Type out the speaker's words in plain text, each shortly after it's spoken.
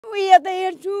यता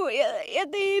हेर्छु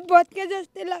यतै भत्के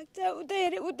जस्तै लाग्छ, उतै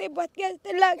हेरे उतै भत्के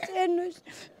जस्तै लाग्छ। हेर्नुहोस्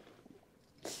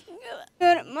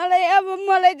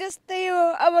मलाई जस्तै हो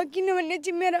अब, किनभने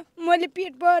चाहिँ मैले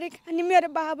पेट भरि खाने मेरो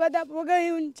भावदा भोगै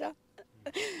हुन्छ।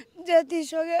 जति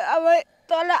सक्यो अब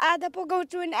तल आधा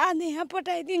पकाउँछु भने आधा यहाँ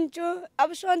पठाइदिन्छु। अब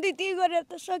सधैँ त्यही गरेर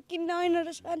त सकिन्न होइन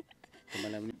र सर।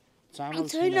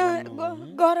 छैन,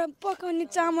 गरम पकाउने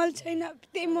चामल छैन,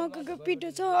 त्यही मकैको पिठो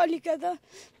छ अलिकति।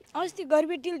 अस्ति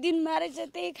घरबेटीले दिनुभएको रहेछ,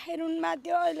 त्यही खाइरहनु भएको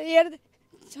थियो। अहिले हेर्दै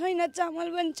छैन, चामल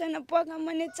पनि छैन, पकाऊँ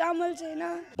भने चामल छैन।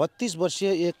 32 वर्षीय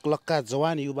एक लक्का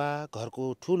जवान युवा घरको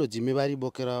ठुलो जिम्मेवारी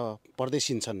बोकेर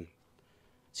परदेशिन्छन्।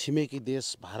 छिमेकी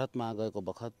देश भारतमा गएको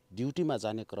बखत ड्युटीमा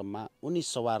जाने क्रममा उनी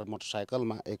सवार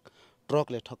मोटरसाइकलमा एक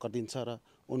ट्रकले ठक्कर दिन्छ र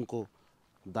उनको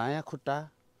दायाँ खुट्टा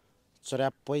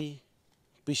चर्याप्पै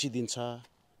पिसिदिन्छ।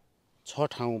 6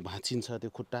 ठाउँ भाँचिन्छ त्यो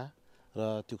खुट्टा र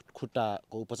त्यो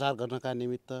खुट्टाको उपचार गर्नका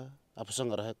निमित्त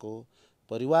आफूसँग रहेको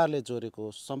परिवारले जोडेको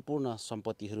सम्पूर्ण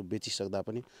सम्पत्तिहरू बेचिसक्दा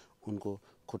पनि उनको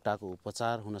खुट्टाको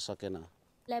उपचार हुन सकेन।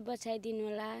 लाई बचाइदिनु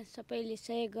होला, सबैले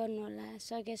सहयोग गर्नु होला,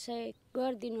 सके सहयोग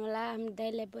गरिदिनु होला, हाम्रो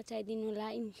दाइलाई बचाइदिनु होला।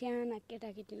 साना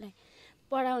केटाकेटीलाई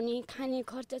पढाउने खाने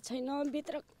खर्च छैन,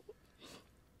 भित्र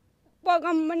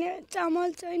पकाऊँ भने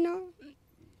चामल छैन।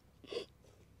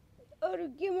 अरू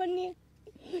के भन्ने,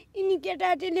 यिनी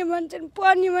केटाकेटीले भन्छन्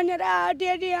पढ्ने भनेर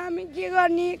आँटेरी, हामी के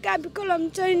गर्ने, कापी कलम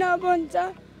छैन भन्छ।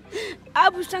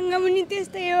 आफूसँग पनि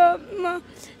त्यस्तै हो।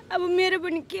 अब मेरो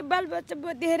पनि के बालबच्चा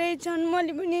धेरै छन्,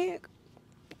 मैले पनि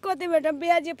कतैबाट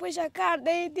ब्याजे पैसा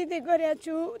काट्दै दिँदै गरेको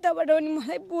छु। उताबाट पनि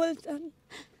मलाई बोल्छन्,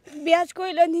 ब्याज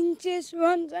कहिले दिन्छस्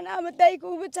भन्छन्। अब दाइको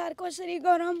उपचार कसरी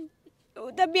गरौँ,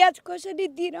 उता ब्याज कसरी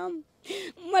तिरौँ,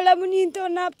 मलाई पनि त्यो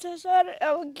नाप्छ सर।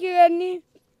 अब के गर्ने,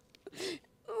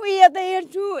 यता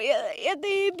हेर्छु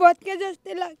यतै भत्के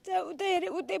जस्तै लाग्छ, उतै हेरे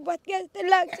उतै भत्के जस्तै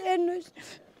लाग्छ। हेर्नुहोस्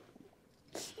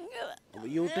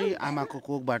एउटै आमाको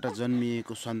कोखबाट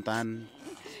जन्मिएको सन्तान,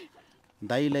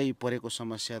 दाइलाई परेको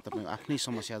समस्या तपाईँ आफ्नै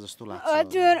समस्या जस्तो लाग्छ?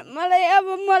 हजुर,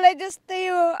 मलाई जस्तै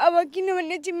हो अब,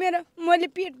 किनभने चाहिँ मैले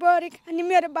पेट भरि खाने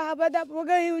मेरो भावदा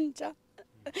भोगै हुन्छ।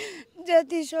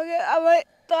 जति सक्यो अब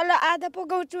तल आधा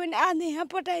पकाउँछु भने आधा यहाँ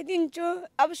पठाइदिन्छु।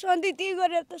 अब सधैँ त्यही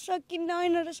गरेर त सकिन्न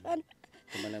होइन र सर।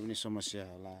 तपाईँलाई पनि समस्या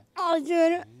होला?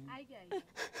 हजुर,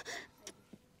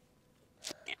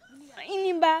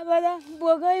 यिनी भावदा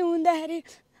भोगै हुँदाखेरि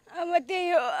अब त्यही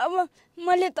हो। अब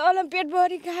मैले तल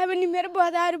पेटभरि खाएँ भने मेरो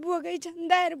बधाहरू भोगै छन्,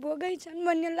 दाहरू भोगै छन्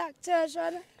भन्ने लाग्छ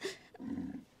सर।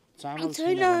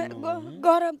 छैन,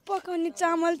 गरम पकाउने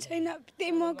चामल छैन,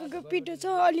 त्यही मकैको पिठो छ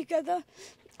अलिकति।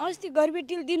 अस्ति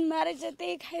घरबेटीले दिनुभएको रहेछ,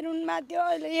 त्यही खाइरहनु भएको थियो।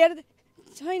 अहिले हेर्दै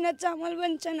छैन, चामल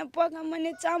पनि छैन, पकाऊँ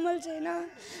भने चामल छैन।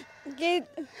 केही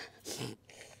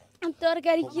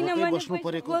तरकारी किनभने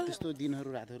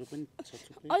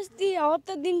अस्ति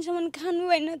हप्ता दिनसम्म खानु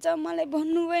भएन, मलाई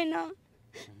भन्नु भएन।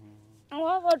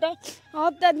 उहाँबाट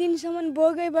हप्ता दिनसम्म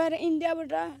भोगै भएर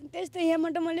इन्डियाबाट त्यस्तै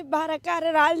यहाँबाट मैले भाडा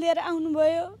काटेर हालिदिएर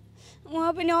आउनुभयो।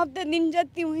 उहाँ पनि हप्ता दिन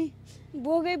जति उहीँ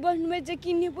भोगै बस्नुभएछ,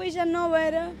 किन्ने पैसा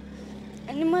नभएर।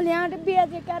 अनि मैले यहाँबाट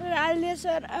ब्याज काटेर हालिदिएँ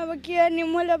सर। अब के गर्ने,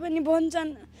 मलाई पनि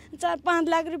भन्छन् 4-5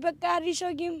 लाख रुपियाँ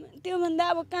काटिसक्यौँ, त्योभन्दा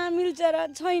अब कहाँ मिल्छ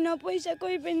र, छैन पैसा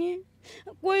कोही पनि,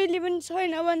 कोहीले पनि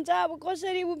छैन भन्छ। अब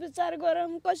कसरी उपचार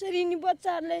गरौँ, कसरी नि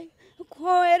बच्चाहरूलाई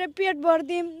खुवाएर पेट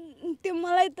भरिदिउँ, त्यो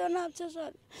मलाई त नाप्छ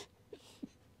सर।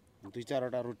 2-4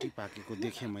 वटा रोटी पाकेको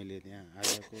देखेँ मैले त्यहाँ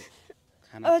आजको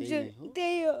खाना। हजुर,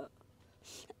 त्यही हो।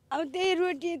 अब त्यही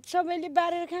रोटी सबैले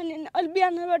बारेर खाने, अलि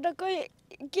बिहानबाट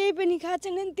केही पनि खाएको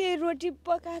छैन, त्यही रोटी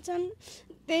पकाएछन्,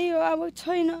 त्यही हो। अब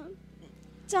छैन,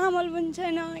 चामल पनि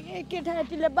छैन।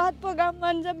 केटाकेटीले भात पकाऊँ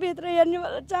भन्छ, भित्र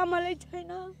हेर्नेवाला चामलै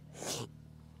छैन।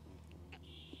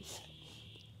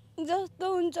 जस्तो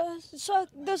हुन्छ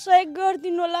सक्दो सहयोग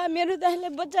गरिदिनु होला, मेरो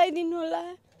दाइलाई बचाइदिनु होला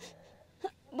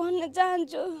भन्न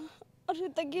चाहन्छु। अरू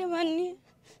त के भन्ने।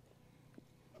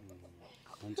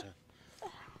 हुन्छ,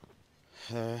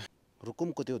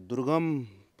 रुकुमको त्यो दुर्गम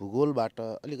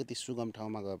भूगोलबाट अलिकति सुगम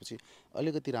ठाउँमा गएपछि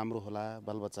अलिकति राम्रो होला,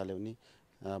 बालबच्चाले पनि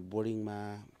बोर्डिङमा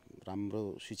राम्रो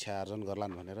शिक्षा आर्जन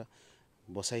गर्लान् भनेर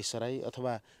बसाइसराई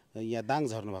अथवा यहाँ दाङ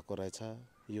झर्नु भएको रहेछ।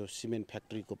 यो सिमेन्ट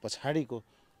फ्याक्ट्रीको पछाडिको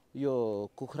यो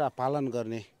कुखुरा पालन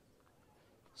गर्ने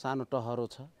सानो टहरो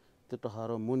छ, त्यो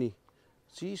टहरो मुनि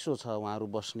चिसो छ उहाँहरू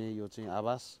बस्ने। यो चाहिँ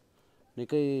आवास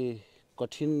निकै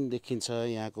कठिन देखिन्छ।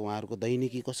 यहाँको उहाँहरूको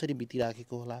दैनिकी कसरी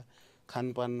बितिराखेको होला,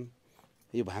 खानपान,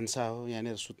 यो भान्सा हो,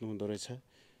 यहाँनिर सुत्नु हुँदो रहेछ।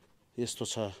 यस्तो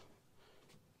छ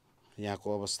यहाँको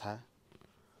अवस्था,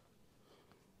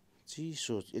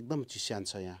 चिसो एकदम चिस्यान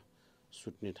छ यहाँ।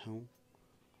 सुत्ने ठाउँ,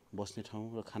 बस्ने ठाउँ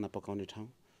र खाना पकाउने ठाउँ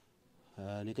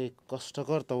निकै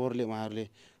कष्टकर तवरले उहाँहरूले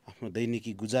आफ्नो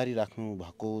दैनिकी गुजारी राख्नु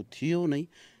भएको थियो नै।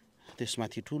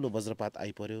 त्यसमाथि ठुलो वज्रपात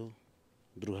आइपर्यो,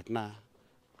 दुर्घटना,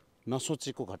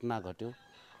 नसोचेको घटना घट्यो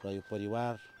र यो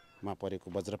परिवारमा परेको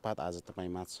वज्रपात आज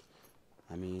तपाईँमाझ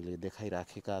हामीले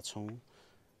देखाइराखेका छौँ।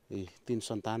 यी 3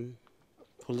 सन्तान,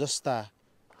 फुलजस्ता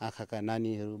आँखाका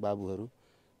नानीहरू,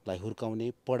 बाबुहरूलाई हुर्काउने,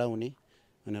 पढाउने,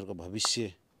 उनीहरूको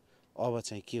भविष्य अब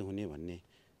चाहिँ के हुने भन्ने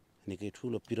निकै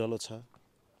ठुलो पिरलो छ।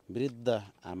 वृद्ध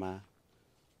आमा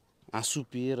आँसु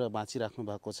पिएर बाँचिराख्नु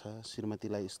भएको छ,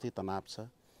 श्रीमतीलाई यस्तै तनाव छ।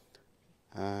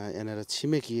 यहाँनिर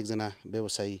छिमेकी एकजना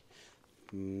व्यवसायी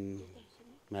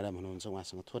म्याडम हुनुहुन्छ,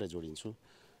 उहाँसँग थोरै जोडिन्छु।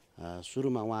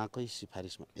 सुरुमा उहाँकै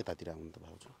सिफारिसमा यतातिर आउनु त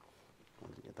भाउजू,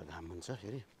 यता घाम हुन्छ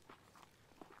फेरि।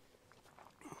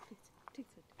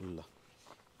 ल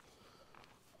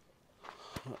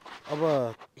अब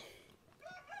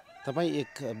तपाईँ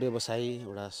एक व्यवसायी,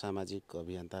 एउटा सामाजिक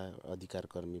अभियन्ता,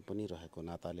 अधिकारकर्मी पनि रहेको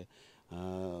नाताले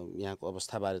यहाँको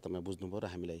अवस्थाबारे तपाईँ बुझ्नुभयो र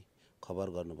हामीलाई खबर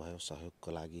गर्नुभयो। सहयोगको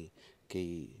लागि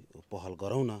केही पहल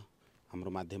गरौँ न, हाम्रो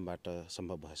माध्यमबाट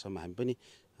सम्भव भएसम्म हामी पनि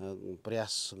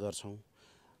प्रयास गर्छौँ।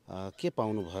 के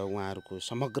पाउनुभयो उहाँहरूको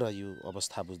समग्र यो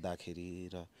अवस्था बुझ्दाखेरि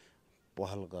र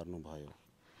पहल गर्नुभयो?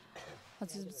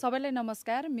 हजुर, सबैलाई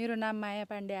नमस्कार। मेरो नाम माया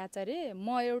पाण्डे आचार्य।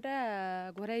 म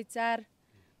एउटा घोराई 4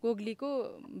 गोगलीको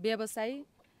व्यवसायी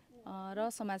र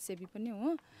समाजसेवी पनि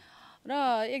हुँ। र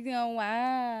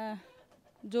उहाँ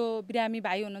जो बिरामी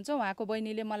भाइ हुनुहुन्छ, उहाँको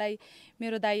बहिनीले मलाई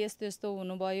मेरो दाइ यस्तो यस्तो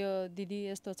हुनुभयो, दिदी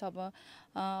यस्तो छ,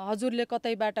 हजुरले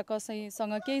कतैबाट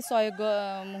कसैसँग केही सहयोग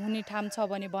हुने ठाम छ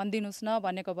भने भनिदिनुहोस् न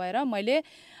भनेको भएर मैले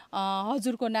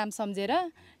हजुरको नाम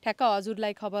सम्झेर ठ्याक्क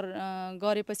हजुरलाई खबर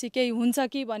गरेपछि केही हुन्छ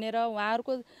कि भनेर।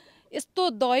 उहाँहरूको यस्तो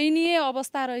दयनीय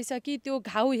अवस्था रहेछ कि त्यो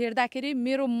घाउ हेर्दाखेरि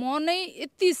मेरो मनै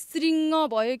यति श्रिङ्ग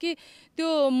भयो कि त्यो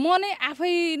मनै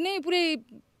आफै नै पुरै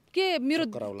मेरो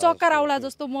चक्कर आउला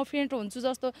जस्तो, म फेन्ट हुन्छु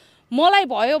जस्तो मलाई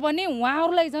भयो भने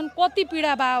उहाँहरूलाई झन् कति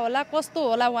पीडा भए होला, कस्तो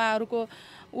होला उहाँहरूको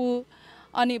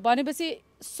अनि भनेपछि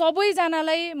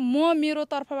सबैजनालाई म मेरो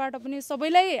तर्फबाट पनि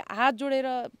सबैलाई हात जोडेर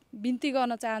बिन्ती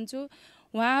गर्न चाहन्छु।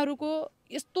 उहाँहरूको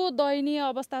यस्तो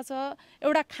दयनीय अवस्था छ,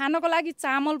 एउटा खानको लागि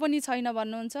चामल पनि छैन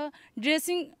भन्नुहुन्छ।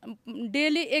 ड्रेसिङ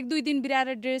डेली 1-2 दिन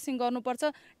बिराएर ड्रेसिङ गर्नुपर्छ,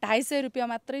 250 रुपियाँ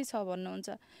मात्रै छ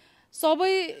भन्नुहुन्छ।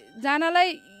 सबैजनालाई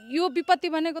यो विपत्ति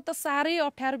भनेको त साह्रै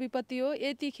अप्ठ्यारो विपत्ति हो।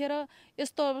 यतिखेर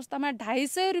यस्तो अवस्थामा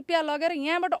 250 रुपियाँ लगेर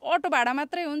यहाँबाट अटो भाडा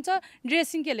मात्रै हुन्छ,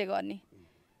 ड्रेसिङ केले गर्ने?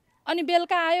 अनि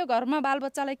बेलुका आयो घरमा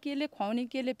बालबच्चालाई केले खुवाउने,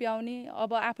 केले प्याउने,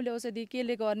 अब आफूले औषधि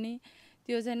केले गर्ने,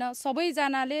 त्यो छैन।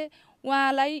 सबैजनाले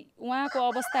उहाँलाई उहाँको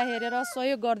अवस्था हेरेर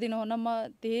सहयोग गरिदिनु हुन म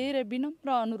धेरै विनम्र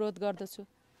अनुरोध गर्दछु।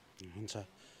 हुन्छ,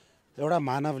 एउटा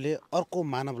मानवले अर्को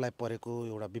मानवलाई परेको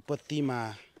एउटा विपत्तिमा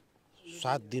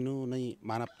साथ दिनु नै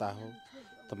मानवता हो।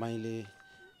 तपाईँले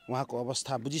उहाँको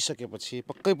अवस्था बुझिसकेपछि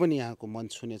पक्कै पनि यहाँको मन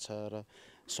छुनेछ र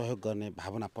सहयोग गर्ने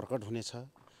भावना प्रकट हुनेछ।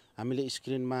 हामीले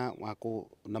स्क्रिनमा उहाँको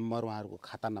नम्बर, उहाँहरूको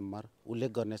खाता नम्बर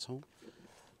उल्लेख गर्नेछौँ।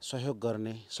 सहयोग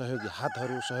गर्ने सहयोगी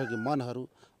हातहरू, सहयोगी मनहरू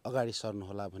अगाडि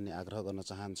सर्नुहोला भन्ने आग्रह गर्न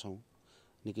चाहन्छौँ।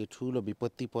 निकै ठुलो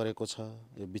विपत्ति परेको छ।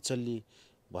 यो बिचल्ली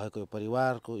भएको यो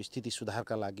परिवारको स्थिति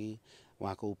सुधारका लागि,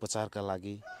 उहाँको उपचारका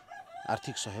लागि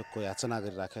आर्थिक सहयोगको याचना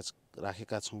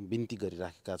गरिराखेका छौँ, बिन्ती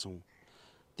गरिराखेका छौँ।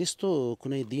 त्यस्तो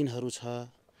कुनै दिनहरू छ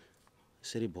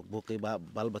यसरी भोकभोकै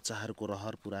बालबच्चाहरूको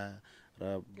रहर पुरा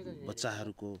र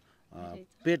बच्चाहरूको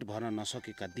पेट भर्न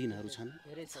नसकेका दिनहरू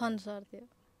छन् सर? त्यो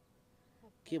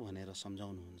के भनेर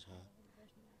सम्झाउनुहुन्छ?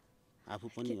 आफू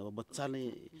पनि अब बच्चाले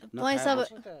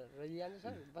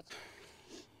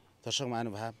दर्शक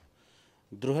महानुभाव,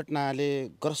 दुर्घटनाले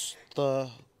ग्रस्त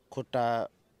खुट्टा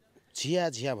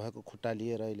झिया भएको खुट्टा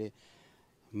लिएर अहिले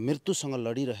मृत्युसँग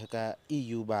लडिरहेका यी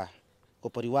युवाको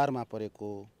परिवारमा परेको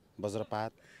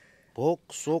वज्रपात, भोक,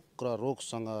 शोक र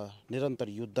रोगसँग निरन्तर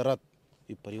युद्धरत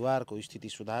यी परिवारको स्थिति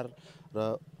सुधार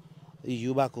र यी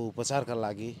युवाको उपचारका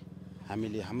लागि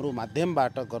हामीले हाम्रो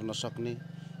माध्यमबाट गर्न सक्ने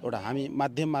एउटा हामी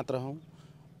माध्यम मात्र हौँ।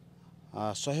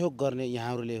 सहयोग गर्ने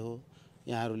यहाँहरूले हो।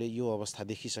 यहाँहरूले यो अवस्था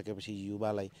देखिसकेपछि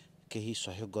युवालाई केही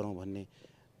सहयोग गरौँ भन्ने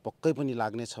पक्कै पनि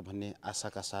लाग्नेछ भन्ने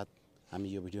आशाका साथ हामी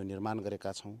यो भिडियो निर्माण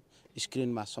गरेका छौँ।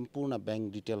 स्क्रिनमा सम्पूर्ण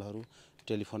ब्याङ्क डिटेलहरू,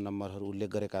 टेलिफोन नम्बरहरू उल्लेख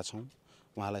गरेका छौँ।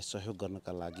 उहाँलाई सहयोग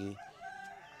गर्नका लागि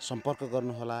सम्पर्क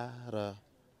गर्नुहोला र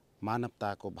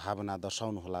मानवताको भावना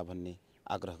दर्शाउनुहोला भन्ने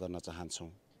आग्रह गर्न चाहन्छौँ।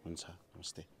 हुन्छ,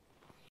 नमस्ते।